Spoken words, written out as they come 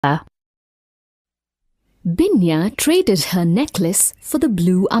Binya traded her necklace for the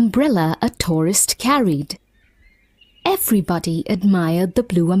blue umbrella a tourist carried. Everybody admired the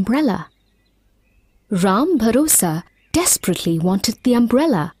blue umbrella. Ram Bharosa desperately wanted the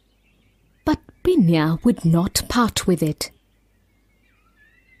umbrella, but Binya would not part with it.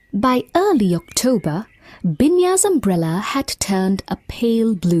 By early October, Binya's umbrella had turned a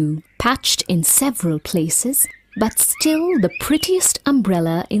pale blue, patched in several places, but still the prettiest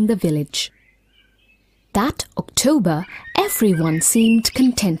umbrella in the village. That October, everyone seemed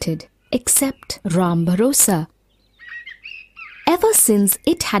contented, except Ram Bharosa. Ever since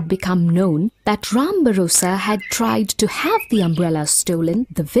it had become known that Ram Bharosa had tried to have the umbrella stolen,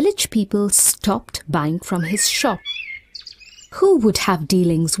 the village people stopped buying from his shop. Who would have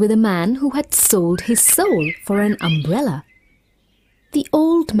dealings with a man who had sold his soul for an umbrella? The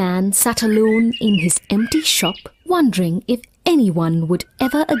old man sat alone in his empty shop, wondering if anyone would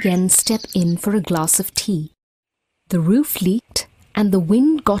ever again step in for a glass of tea. The roof leaked and the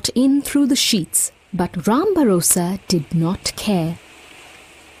wind got in through the sheets, but Ram Bharosa did not care.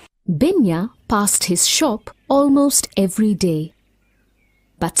 Binya passed his shop almost every day.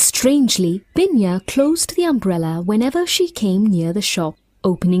 But strangely, Binya closed the umbrella whenever she came near the shop,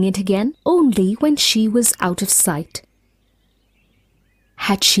 opening it again only when she was out of sight.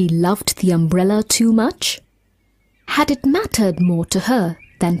 Had she loved the umbrella too much? Had it mattered more to her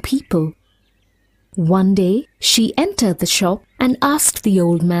than people? One day, she entered the shop and asked the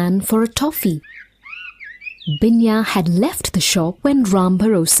old man for a toffee. Binya had left the shop when Ram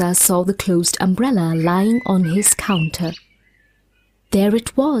Bharosa saw the closed umbrella lying on his counter. There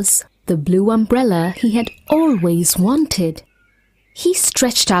it was, the blue umbrella he had always wanted. He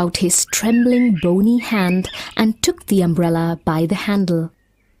stretched out his trembling bony hand and took the umbrella by the handle.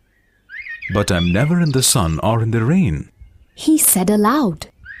 "But I'm never in the sun or in the rain," he said aloud.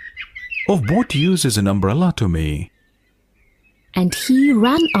 "Of what use is an umbrella to me?" And he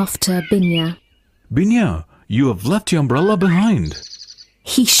ran after Binya. "Binya, you have left your umbrella behind,"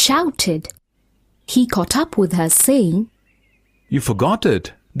 he shouted. He caught up with her, saying, "You forgot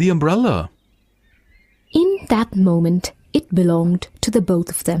it, the umbrella." In that moment, it belonged to the both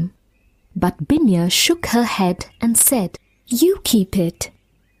of them. But Binya shook her head and said, "You keep it.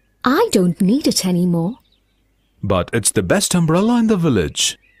 I don't need it anymore," "But it's the best umbrella in the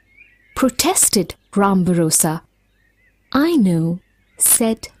village," protested Ram Bharosa. "I know,"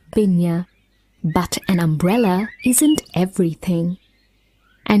 said Binya, "but an umbrella isn't everything."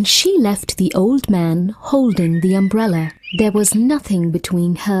 And she left the old man holding the umbrella. There was nothing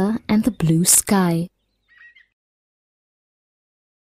between her and the blue sky.